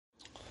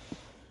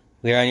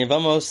We are on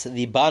Yevamos,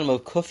 the bottom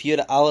of Kuf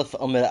Yud Aleph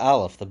Amud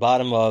Aleph, the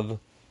bottom of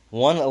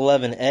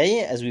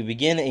 111a, as we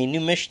begin a new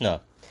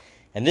Mishnah.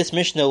 And this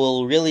Mishnah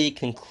will really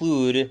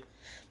conclude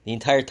the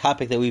entire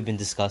topic that we've been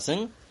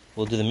discussing.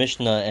 We'll do the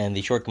Mishnah and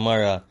the short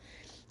Gemara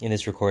in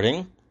this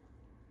recording.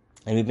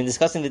 And we've been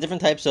discussing the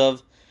different types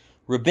of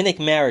rabbinic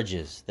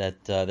marriages,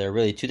 that there are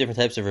really two different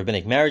types of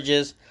rabbinic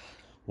marriages.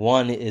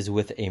 One is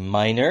with a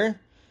minor,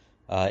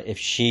 if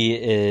she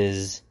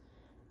is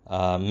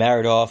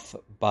married off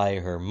by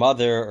her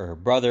mother or her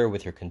brother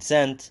with her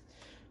consent,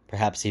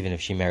 perhaps even if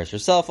she marries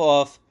herself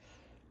off.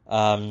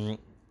 And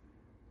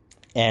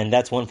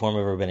that's one form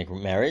of rabbinic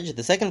marriage.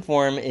 The second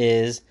form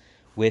is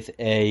with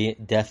a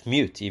deaf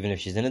mute, even if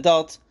she's an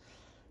adult,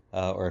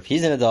 or if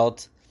he's an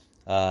adult.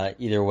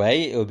 Either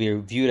way, it would be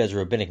viewed as a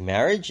rabbinic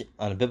marriage.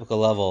 On a biblical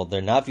level,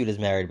 they're not viewed as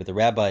married, but the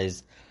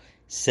rabbis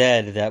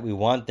said that we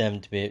want them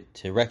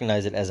to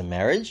recognize it as a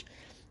marriage,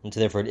 and so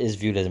therefore it is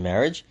viewed as a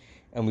marriage.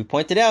 And we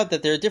pointed out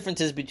that there are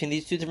differences between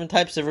these two different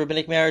types of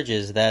rabbinic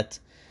marriages, that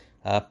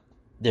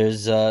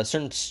there's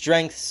certain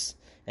strengths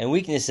and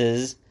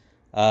weaknesses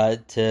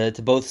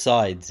to both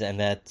sides, and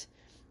that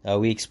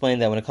we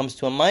explained that when it comes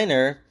to a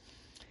minor,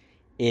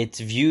 it's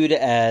viewed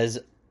as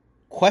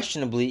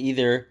questionably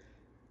either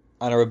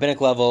on a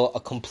rabbinic level a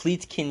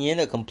complete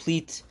kinyan, a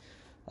complete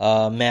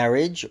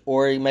marriage,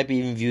 or it might be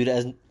even viewed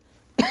as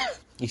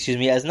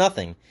as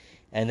nothing.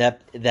 And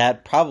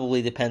that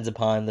probably depends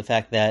upon the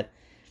fact that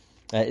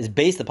is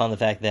based upon the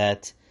fact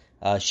that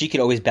she could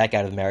always back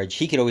out of the marriage,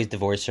 he could always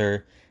divorce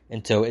her,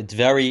 and so it's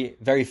very,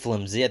 very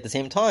flimsy. At the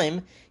same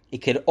time, it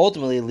could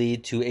ultimately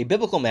lead to a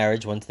biblical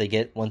marriage once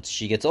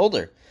she gets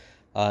older.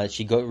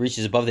 She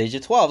reaches above the age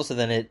of 12, so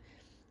then it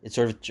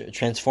sort of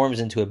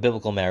transforms into a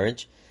biblical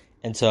marriage,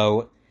 and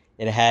so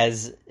it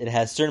has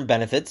certain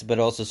benefits, but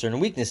also certain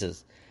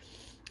weaknesses.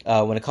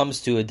 When it comes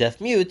to a deaf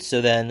mute,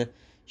 so then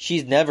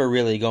she's never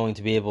really going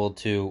to be able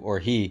to, or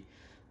he,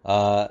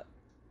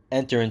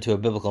 enter into a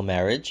biblical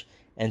marriage.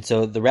 And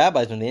so the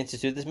rabbis, when they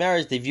instituted this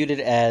marriage, they viewed it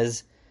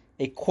as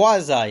a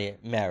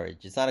quasi-marriage.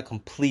 It's not a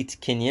complete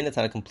kinyan, it's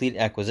not a complete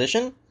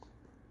acquisition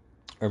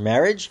or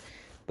marriage,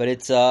 but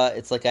it's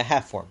like a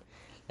half form.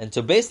 And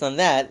so based on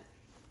that,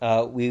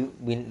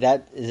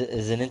 that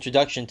is an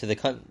introduction to the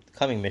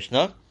coming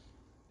Mishnah.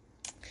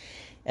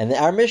 And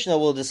our Mishnah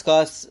will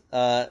discuss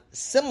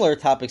similar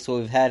topics to what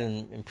we've had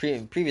in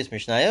previous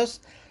Mishnayos,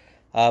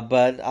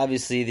 but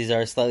obviously these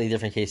are slightly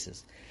different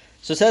cases.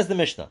 So says the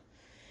Mishnah,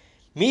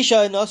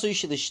 Misha nasu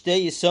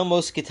shlishte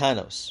yisomos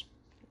kitanos.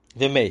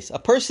 V'meis. A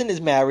person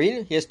is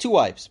married, he has two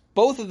wives.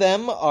 Both of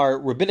them are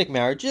rabbinic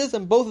marriages,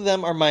 and both of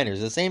them are minors.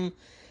 The same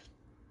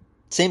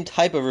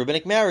type of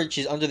rabbinic marriage,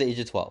 she's under the age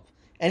of 12.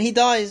 And he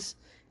dies.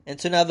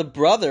 And so now the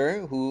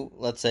brother, who,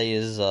 let's say,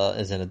 is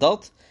an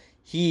adult,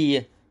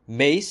 the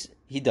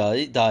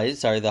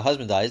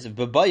husband dies,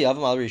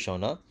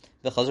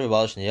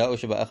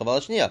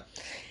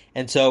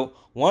 and so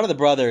one of the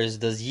brothers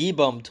does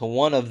yibum to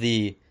one of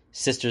the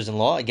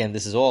sisters-in-law. Again,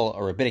 this is all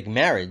a rabbinic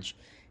marriage,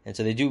 and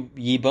so they do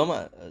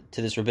yibum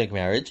to this rabbinic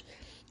marriage.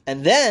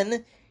 And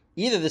then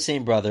either the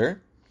same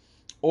brother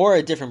or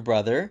a different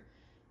brother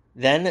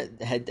then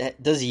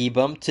does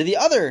yibum to the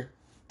other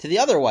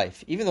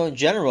wife, even though in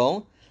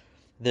general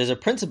there's a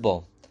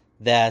principle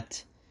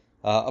that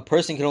a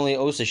person can only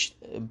that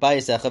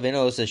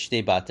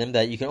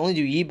you can only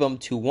do yibum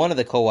to one of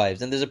the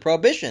co-wives, and there's a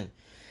prohibition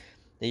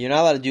that you're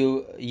not allowed to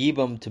do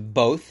yibum to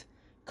both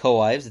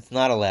co-wives. It's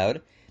not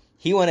allowed.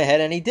 He went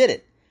ahead and he did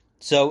it.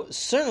 So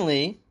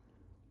certainly,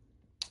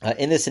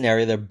 in this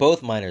scenario, they're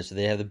both minors, so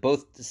they have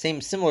both the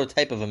same similar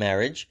type of a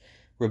marriage,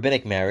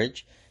 rabbinic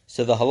marriage.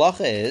 So the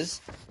halacha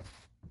is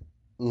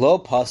lo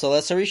pasal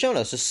es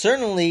harishona. So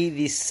certainly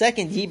the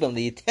second yibum,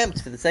 the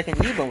attempt for the second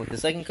yibum with the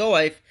second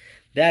co-wife,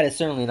 that is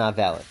certainly not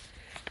valid.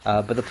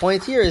 But the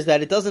point here is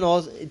that it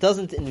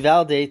doesn't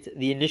invalidate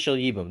the initial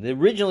yibum. The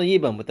original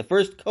yibum with the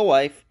first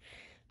co-wife,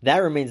 that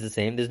remains the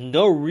same. There's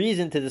no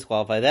reason to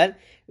disqualify that.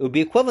 It would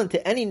be equivalent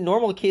to any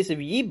normal case of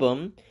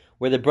yibum,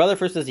 where the brother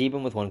first does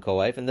yibum with one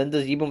co-wife, and then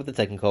does yibum with the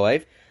second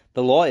co-wife.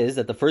 The law is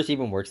that the first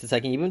yibum works, the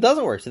second yibum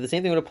doesn't work. So the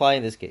same thing would apply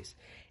in this case.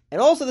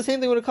 And also the same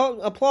thing would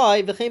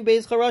apply, v'chein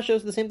beis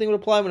charashos, the same thing would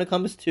apply when it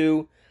comes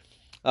to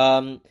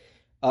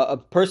a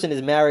person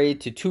is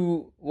married to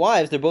two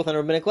wives. They're both on a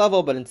rabbinic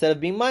level, but instead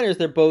of being minors,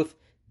 they're both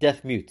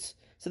deaf mutes.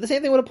 So the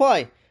same thing would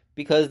apply,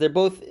 because they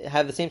both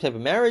have the same type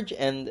of marriage,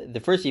 and the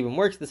first yibum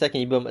works, the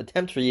second yibum,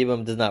 attempt for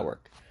yibum, does not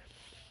work.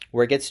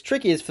 Where it gets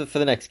tricky is for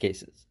the next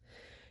cases.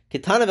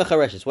 Kitana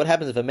v'chareshes. What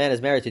happens if a man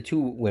is married to two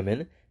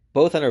women,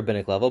 both on a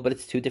rabbinic level, but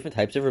it's two different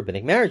types of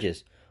rabbinic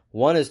marriages?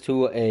 One is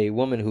to a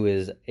woman who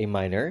is a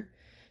minor,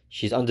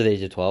 she's under the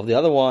age of 12. The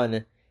other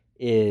one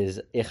is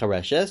a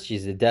chareshes,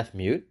 she's a deaf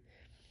mute.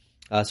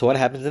 So what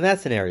happens in that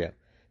scenario?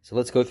 So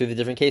let's go through the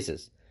different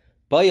cases.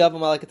 So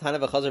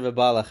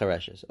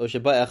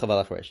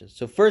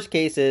first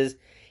case is,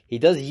 he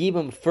does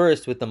yibum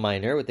first with the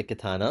minor, with the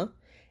katana,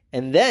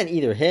 and then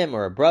either him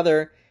or a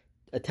brother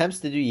attempts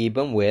to do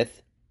yibum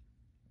with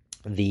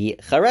the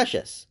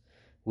chareshes,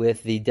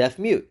 with the deaf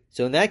mute.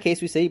 So in that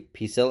case, we say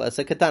pisel as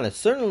a katana.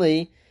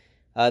 Certainly,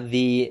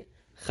 the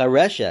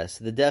chareshes,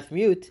 the deaf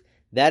mute,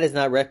 that is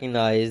not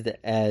recognized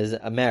as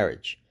a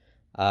marriage,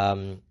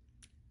 and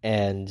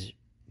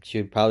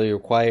should probably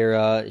require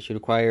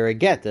a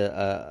get,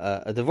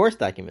 a divorce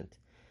document.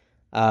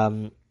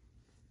 But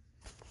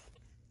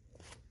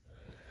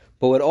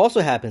what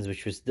also happens,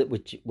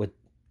 what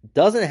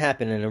doesn't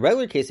happen in a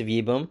regular case of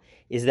yibum,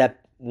 is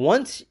that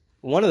once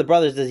one of the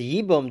brothers does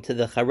yibum to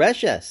the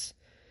chareshes,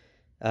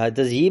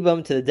 does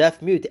yibum to the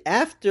deaf mute,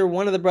 after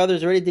one of the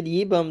brothers already did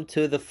yibum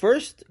to the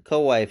first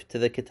co-wife, to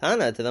the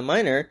ketana, to the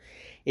minor,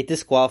 it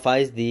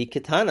disqualifies the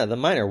ketana, the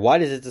minor. Why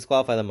does it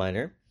disqualify the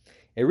minor?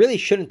 It really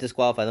shouldn't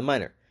disqualify the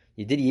minor.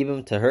 You did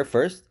yibum to her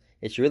first,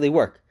 it should really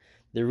work.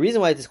 The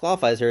reason why it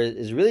disqualifies her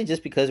is really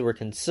just because we're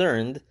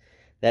concerned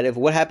that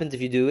what happens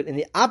if you do it in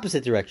the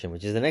opposite direction,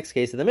 which is the next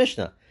case of the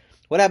Mishnah.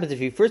 What happens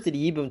if you first did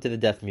yibum to the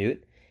deaf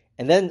mute,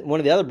 and then one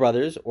of the other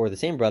brothers, or the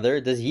same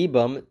brother, does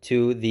yibum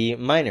to the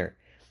minor?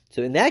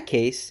 So in that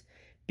case,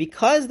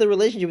 because the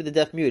relationship with the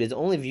deaf mute is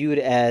only viewed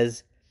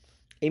as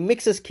a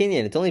mixus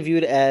kinyan, it's only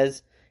viewed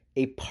as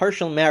a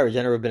partial marriage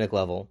on a rabbinic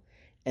level,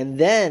 and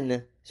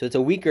then, so it's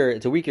a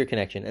weaker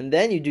connection, and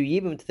then you do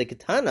yibum to the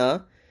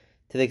ketana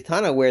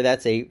where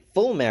that's a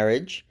full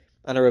marriage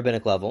on a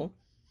rabbinic level.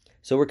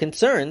 So we're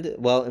concerned,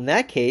 well, in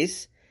that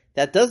case,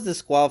 that does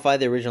disqualify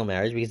the original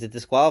marriage, because it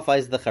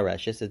disqualifies the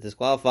chareshes, it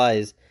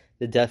disqualifies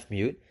the deaf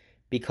mute,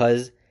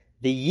 because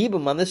the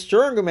yibum on the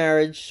stronger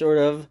marriage sort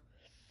of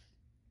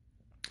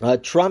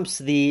trumps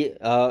the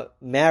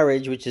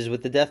marriage which is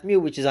with the deaf mute,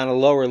 which is on a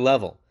lower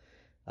level.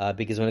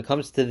 Because when it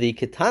comes to the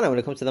ketana, when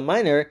it comes to the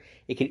minor,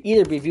 it can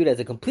either be viewed as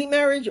a complete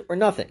marriage or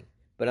nothing.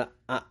 But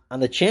on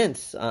the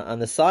chance, on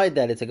the side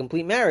that it's a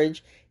complete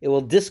marriage, it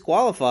will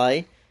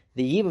disqualify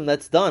the yibum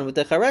that's done with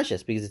the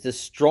chareshes, because it's a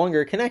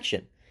stronger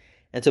connection.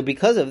 And so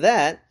because of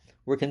that,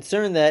 we're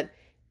concerned that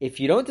if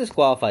you don't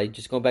disqualify,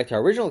 just going back to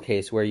our original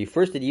case, where you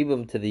first did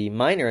yibum to the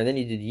minor and then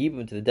you did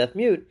yibum to the deaf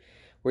mute,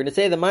 we're going to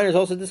say the minor is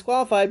also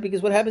disqualified,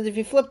 because what happens if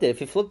you flipped it?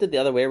 If you flipped it the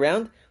other way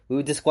around, we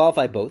would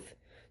disqualify both.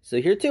 So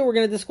here too, we're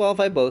going to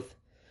disqualify both.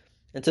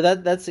 And so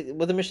that's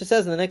what the Mishnah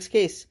says in the next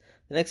case.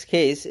 The next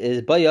case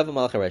is Bayavam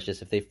al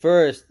Chareshes. If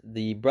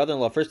the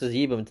brother-in-law first does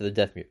yibum to the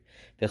deaf mute,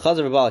 and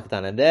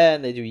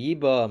then they do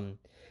yibum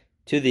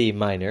to the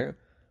minor,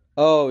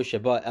 it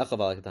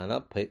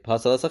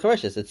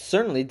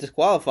certainly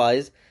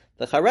disqualifies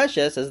the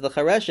Chareshes as the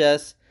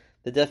Chareshes,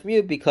 the deaf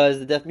mute, because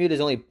the deaf mute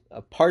is only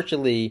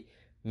partially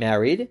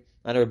married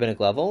on a rabbinic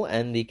level,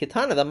 and the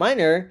ketana, the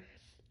minor,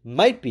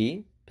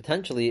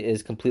 potentially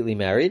is completely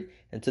married,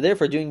 and so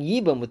therefore doing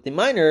yibum with the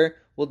minor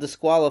will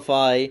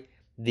disqualify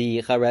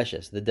the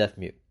chareshes, the deaf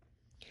mute.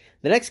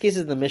 The next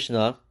cases in the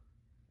Mishnah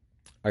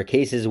are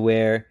cases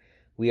where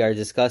we are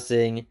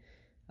discussing,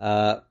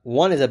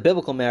 one is a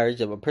biblical marriage,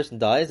 of a person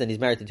dies and he's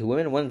married to two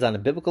women. One is on a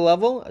biblical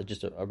level,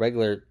 just a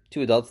regular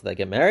two adults that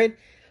get married,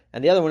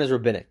 and the other one is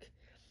rabbinic.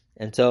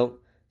 And so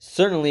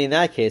certainly in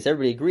that case,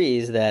 everybody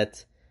agrees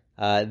that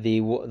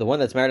the one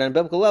that's married on a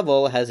biblical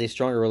level has a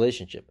stronger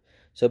relationship.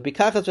 So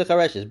pikachas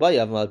v'chareshes,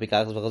 bayav mal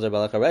pikachas v'chazer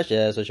b'al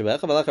chareshes, so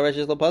shebe'echav b'al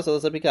chareshes lo pasal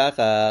es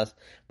pikachas,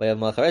 bayav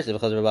mal chareshes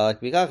v'chazer b'al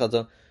pikachas,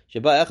 so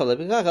shebe'echav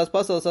pikachas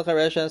pasal es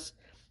chareshes.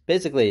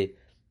 Basically,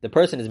 the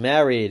person is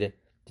married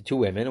to two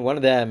women. One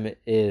of them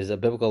is a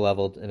biblical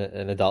level,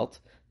 an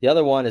adult. The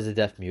other one is a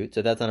deaf mute.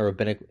 So that's not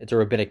it's a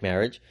rabbinic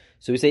marriage.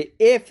 So we say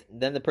if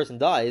then the person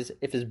dies,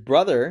 if his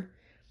brother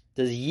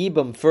does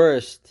yibum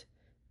first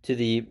to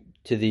the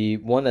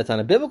one that's on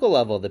a biblical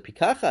level, the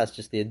pikachas,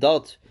 just the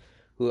adult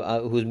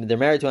who's they're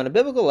married to on a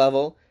biblical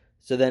level,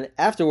 so then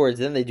afterwards,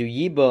 then they do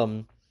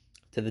yibum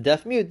to the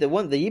deaf mute. The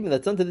yibum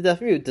that's done to the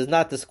deaf mute does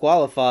not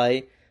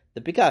disqualify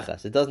the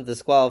pikachas. It doesn't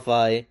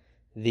disqualify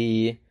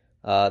the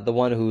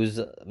one who's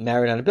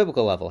married on a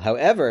biblical level.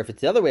 However, if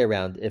it's the other way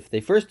around, if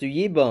they first do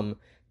yibum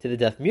to the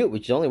deaf mute,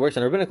 which only works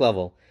on a rabbinic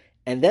level,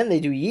 and then they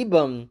do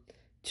yibum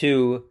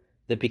to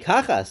the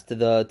pikachas, to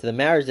the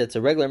marriage that's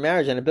a regular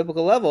marriage on a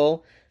biblical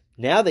level,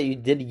 now that you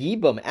did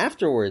yibum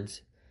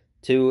afterwards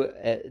to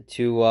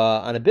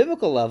on a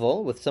biblical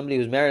level with somebody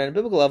who's married on a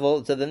biblical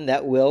level, so then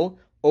that will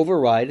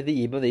override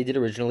the yibum they did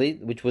originally,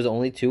 which was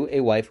only to a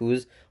wife who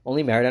was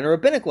only married on a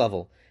rabbinic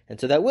level, and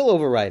so that will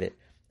override it.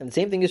 And the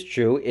same thing is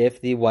true if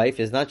the wife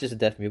is not just a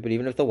deaf mute, but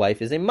even if the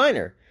wife is a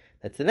minor.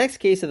 That's the next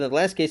case of the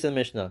last case of the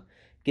Mishnah.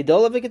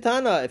 Gedola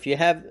v'ketana, if you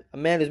have a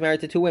man who's married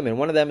to two women,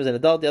 one of them is an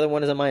adult, the other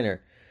one is a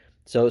minor.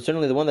 So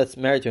certainly the one that's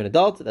married to an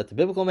adult, that's a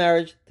biblical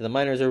marriage, to the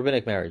minor is a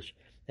rabbinic marriage.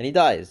 And he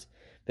dies.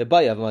 So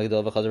certainly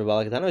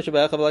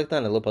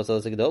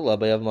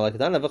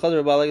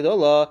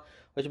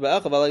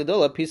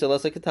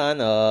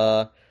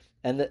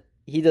and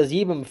he does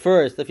yibum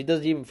first. If he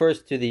does yibum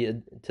first to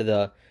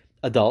the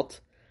adult,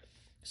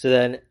 so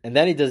then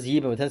he does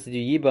yibum, intends to do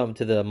yibum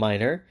to the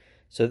minor.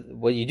 So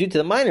what you do to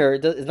the minor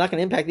is not going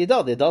to impact the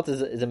adult. The adult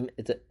is a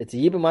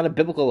yibum on a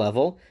biblical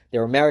level. They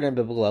were married on a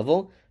biblical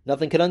level.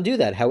 Nothing can undo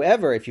that.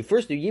 However, if you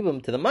first do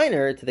yibum to the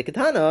minor, to the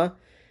ketana,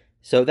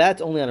 so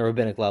that's only on a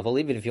rabbinic level.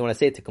 Even if you want to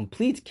say it's a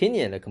complete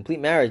kinyan, a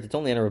complete marriage, it's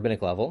only on a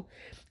rabbinic level.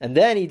 And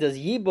then he does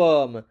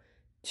yibum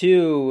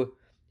to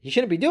he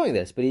shouldn't be doing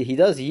this, but he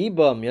does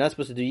yibum. You're not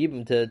supposed to do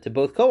yibum to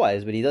both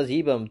co-wives, but he does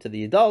yibum to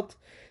the adult.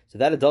 So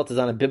that adult is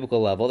on a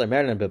biblical level. They're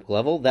married on a biblical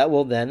level. That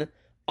will then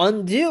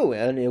undo,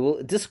 and it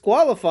will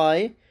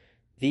disqualify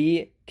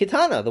the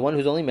kitana, the one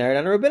who's only married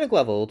on a rabbinic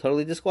level. It will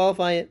totally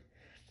disqualify it.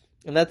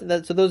 And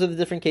so those are the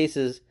different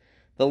cases.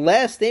 The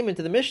last statement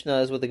to the Mishnah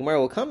is what the Gemara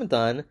will comment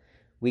on.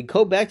 We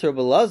go back to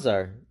Rabbi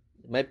Lazar.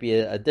 It might be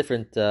a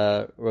different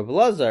Rabbi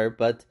Lazar,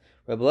 but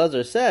Rabbi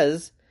Lazar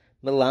says,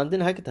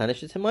 Melandin hakatana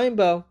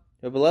shetimayimbo.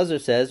 Rabbi Lazar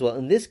says, well,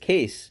 in this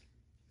case,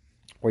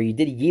 where you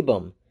did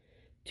yibum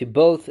to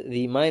both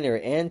the minor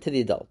and to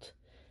the adult,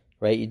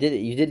 right? You did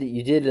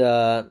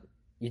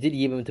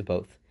yibum to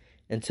both,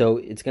 and so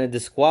it's going to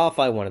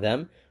disqualify one of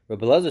them.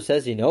 Rabbi Lazar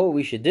says, you know what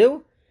we should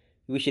do?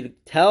 We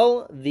should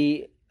tell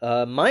the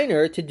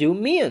minor to do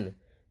mian.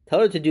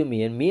 Tell her to do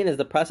mian. Mian is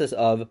the process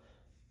of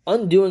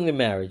undoing the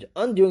marriage,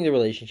 undoing the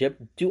relationship,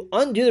 to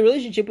undo the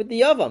relationship with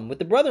the yavam, with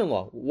the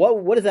brother-in-law.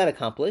 What does that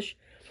accomplish?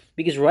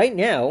 Because right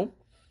now,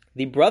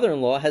 the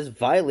brother-in-law has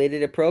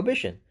violated a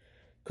prohibition.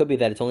 Could be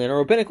that it's only on a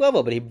rabbinic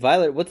level, but he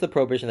violated. What's the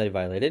prohibition that he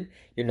violated?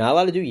 You're not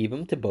allowed to do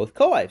yibum to both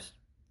co-wives.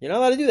 You're not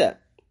allowed to do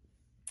that.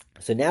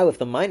 So now, if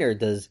the minor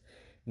does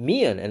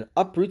mian and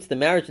uproots the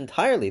marriage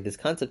entirely, this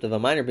concept of a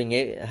minor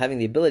having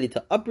the ability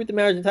to uproot the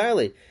marriage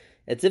entirely,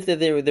 it's if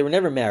they were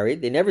never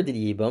married, they never did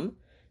yibum.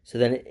 So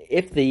then,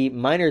 if the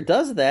minor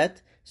does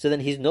that, so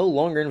then he's no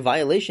longer in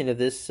violation of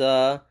this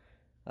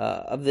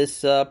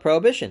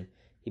prohibition.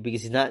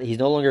 Because he's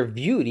no longer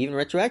viewed, even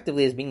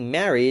retroactively, as being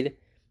married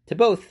to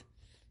both.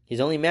 He's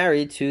only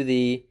married to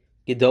the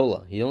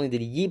Gedola. He only did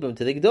yibum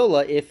to the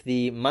Gedola if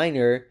the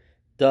minor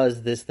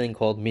does this thing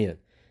called mian.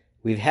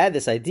 We've had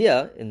this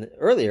idea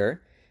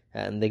earlier,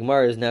 and the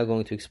Gemara is now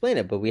going to explain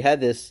it. But we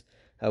had this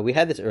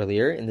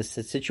earlier in this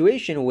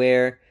situation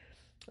where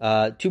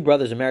two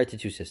brothers are married to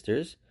two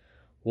sisters.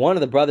 One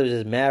of the brothers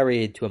is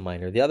married to a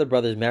minor. The other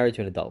brother is married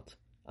to an adult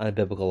on a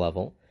biblical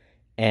level,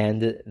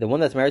 and the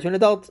one that's married to an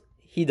adult,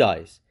 he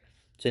dies.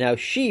 So now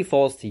she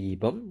falls to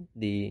yibum.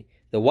 The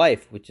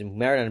wife, which is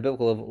married on a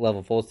biblical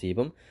level, falls to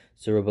yibum.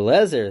 So Rabbi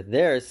Lezer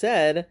there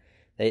said,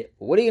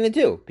 what are you going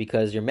to do?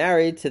 Because you're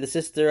married to the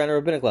sister on a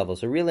rabbinic level.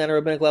 So really on a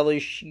rabbinic level,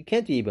 you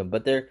can't do yibum.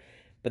 But there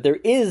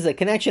is a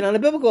connection on a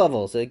biblical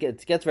level. So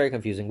it gets very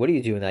confusing. What do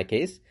you do in that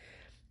case?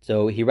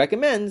 So he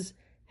recommends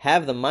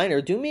have the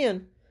minor do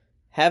mian.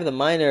 Have the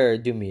minor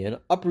do mian,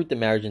 uproot the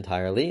marriage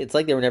entirely. It's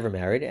like they were never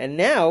married. And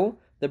now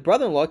the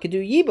brother-in-law could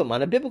do yibum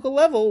on a biblical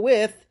level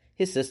with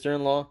his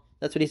sister-in-law.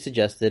 That's what he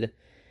suggested.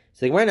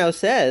 So the Gemara now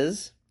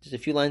says, just a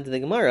few lines in the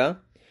Gemara,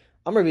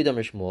 Amar Vidam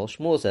Shmuel.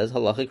 Shmuel says,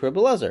 Halachic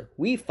Rabbi Lazar.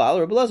 We follow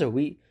Rabbi Lazar.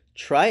 We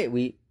try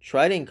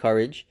to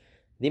encourage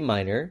the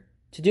minor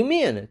to do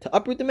mian, to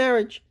uproot the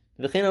marriage.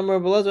 V'chein Amar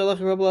Rabbi Lazar,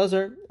 Halachic Rabbi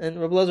Lazar. And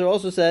Rabbi Lazar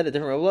also said, a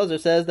different Rabbi Lazar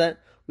says that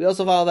we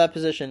also follow that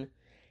position.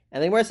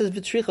 And the Gemara says,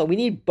 V'tricha, we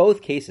need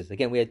both cases.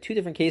 Again, we had two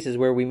different cases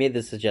where we made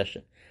this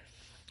suggestion.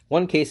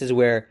 One case is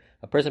where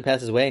a person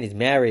passes away and he's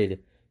married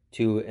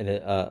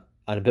to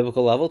on a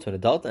biblical level to an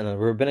adult and on a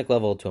rabbinic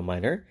level to a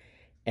minor,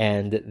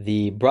 and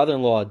the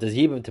brother-in-law does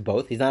yibum to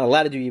both. He's not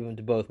allowed to do yibum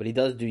to both, but he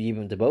does do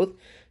yibum to both.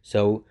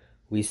 So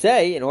we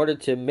say, in order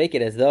to make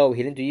it as though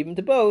he didn't do yibum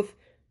to both,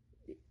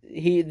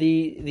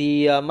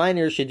 the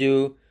minor should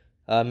do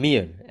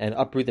mian and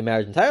uproot the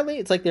marriage entirely.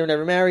 It's like they were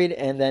never married,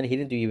 and then he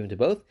didn't do yibum to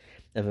both.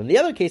 And then the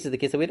other case is the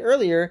case that we had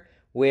earlier,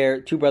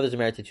 where two brothers are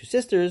married to two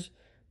sisters,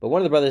 but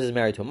one of the brothers is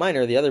married to a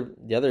minor, the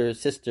other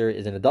sister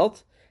is an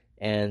adult,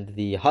 and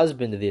the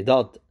husband of the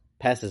adult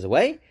passes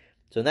away.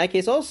 So in that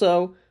case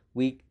also,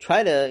 we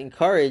try to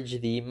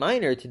encourage the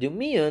minor to do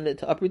mian,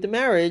 to uproot the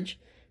marriage,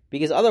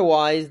 because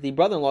otherwise the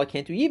brother-in-law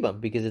can't do yibum,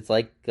 because it's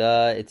like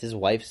it's his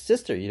wife's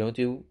sister. You don't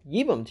do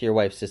yibum to your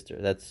wife's sister.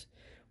 That's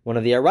one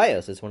of the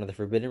arayos. It's one of the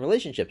forbidden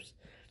relationships.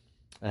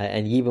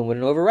 And yibum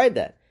wouldn't override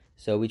that.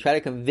 So we try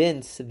to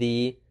convince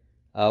the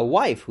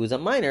wife, who's a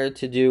minor,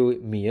 to do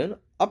mian,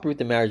 uproot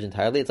the marriage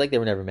entirely. It's like they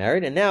were never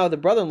married. And now the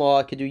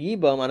brother-in-law could do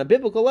yibum on a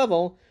biblical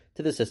level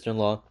to the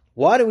sister-in-law.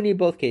 Why do we need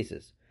both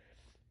cases?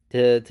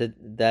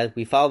 That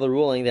we follow the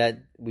ruling that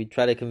we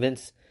try to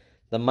convince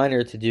the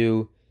minor to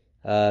do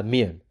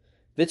mian.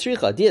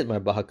 V'tzricha diad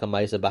mar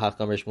bahakamaisa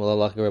bahakam Shmuel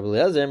alach Rabbi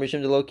Eliezer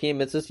mishum delokim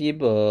mitzvos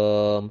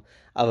yibum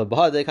ava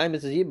bahadek hai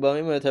mitzvos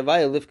yibum imut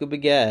havaya lifku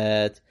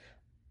beget.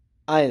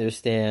 I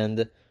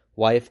understand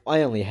why if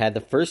I only had the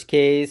first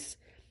case,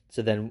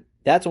 so then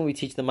that's when we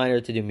teach the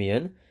minor to do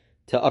mian,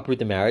 to uproot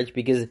the marriage,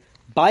 because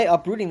by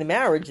uprooting the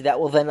marriage, that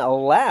will then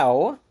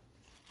allow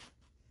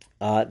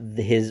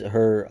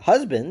her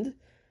husband,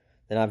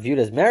 they're not viewed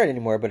as married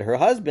anymore, but her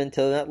husband,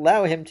 to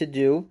allow him to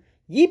do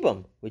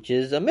yibum, which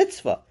is a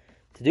mitzvah,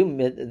 to do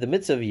the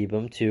mitzvah of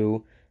yibum,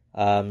 to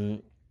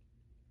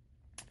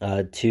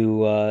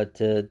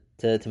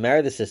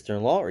marry the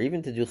sister-in-law, or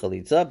even to do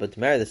chalitza, but to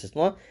marry the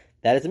sister-in-law,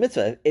 that is a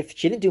mitzvah. If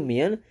she didn't do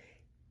mian,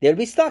 they would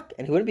be stuck,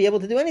 and he wouldn't be able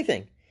to do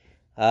anything.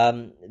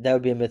 That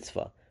would be a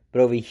mitzvah.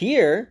 But over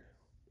here,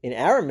 in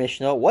our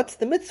Mishnah, what's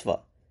the mitzvah?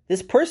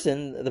 This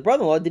person, the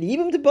brother-in-law, did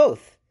yibum to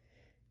both.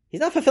 He's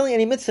not fulfilling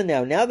any mitzvah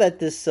now. Now that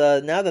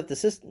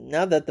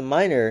the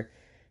minor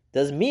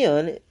does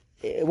Mian,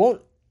 it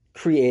won't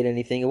create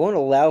anything. It won't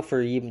allow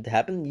for Yibum to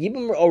happen.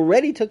 Yibum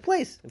already took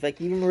place. In fact,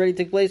 Yibum already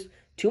took place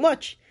too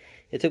much.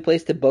 It took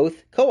place to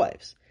both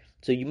co-wives.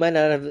 So you might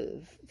not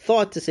have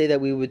thought to say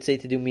that we would say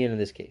to do Mian in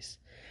this case.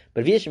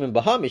 But maybe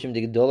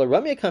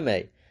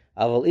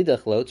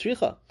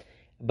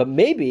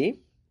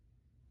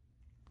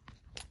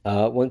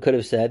one could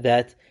have said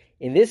that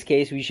in this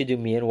case we should do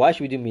Mian. Why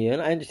should we do Mian?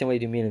 I understand why you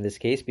do Mian in this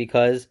case,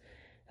 because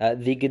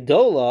the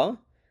Gedola,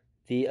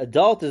 the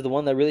adult, is the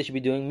one that really should be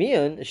doing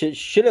Mian,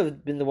 should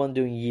have been the one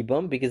doing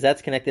Yibum, because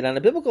that's connected on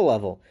a biblical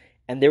level.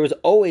 And there was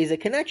always a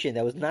connection.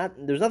 There was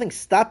nothing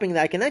stopping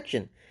that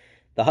connection.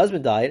 The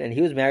husband died, and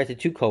he was married to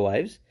two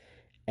co-wives,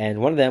 and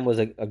one of them was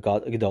a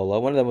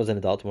Gedola, one of them was an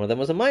adult, one of them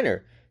was a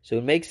minor. So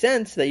it makes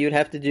sense that you would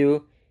have to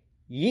do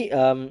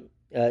Mian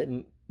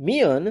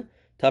to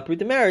uproot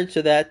the marriage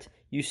so that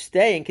you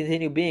stay and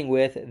continue being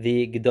with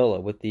the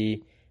Gedola, with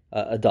the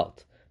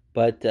adult.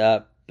 But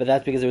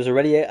that's because there was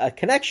already a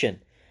connection.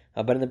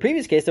 But in the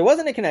previous case, there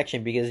wasn't a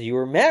connection because you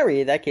were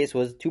married. That case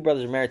was two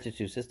brothers were married to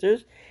two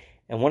sisters,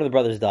 and one of the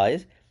brothers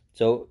dies.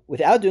 So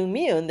without doing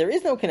Mian, there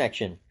is no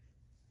connection.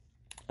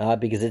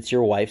 Because it's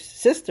your wife's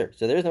sister.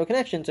 So there's no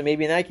connection. So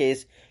maybe in that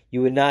case,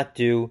 you would not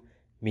do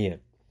Mian.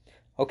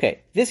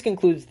 Okay, this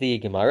concludes the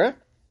Gemara.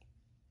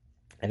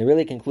 And it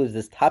really concludes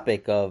this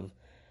topic of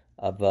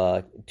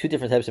two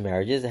different types of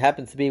marriages. It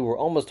happens to be we're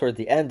almost towards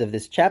the end of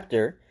this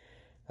chapter.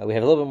 We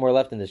have a little bit more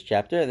left in this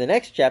chapter. And the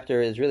next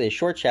chapter is really a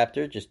short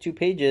chapter, just 2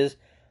 pages,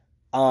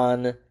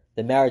 on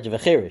the marriage of a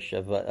cherish,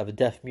 of a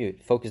deaf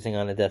mute, focusing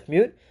on a deaf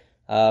mute.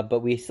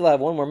 But we still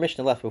have one more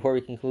Mishnah left before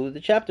we conclude the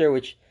chapter,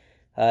 which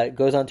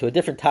goes on to a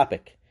different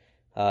topic.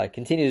 It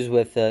continues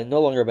with no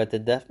longer about the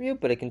deaf mute,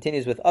 but it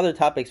continues with other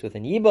topics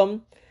within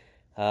Yibum,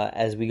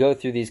 as we go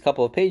through these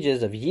couple of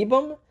pages of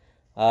Yibum,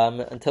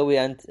 until we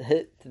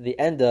hit the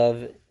end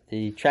of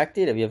the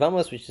tractate of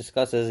Yevamos, which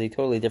discusses a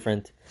totally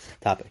different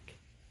topic.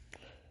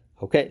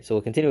 Okay, so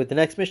we'll continue with the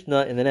next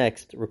Mishnah in the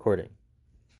next recording.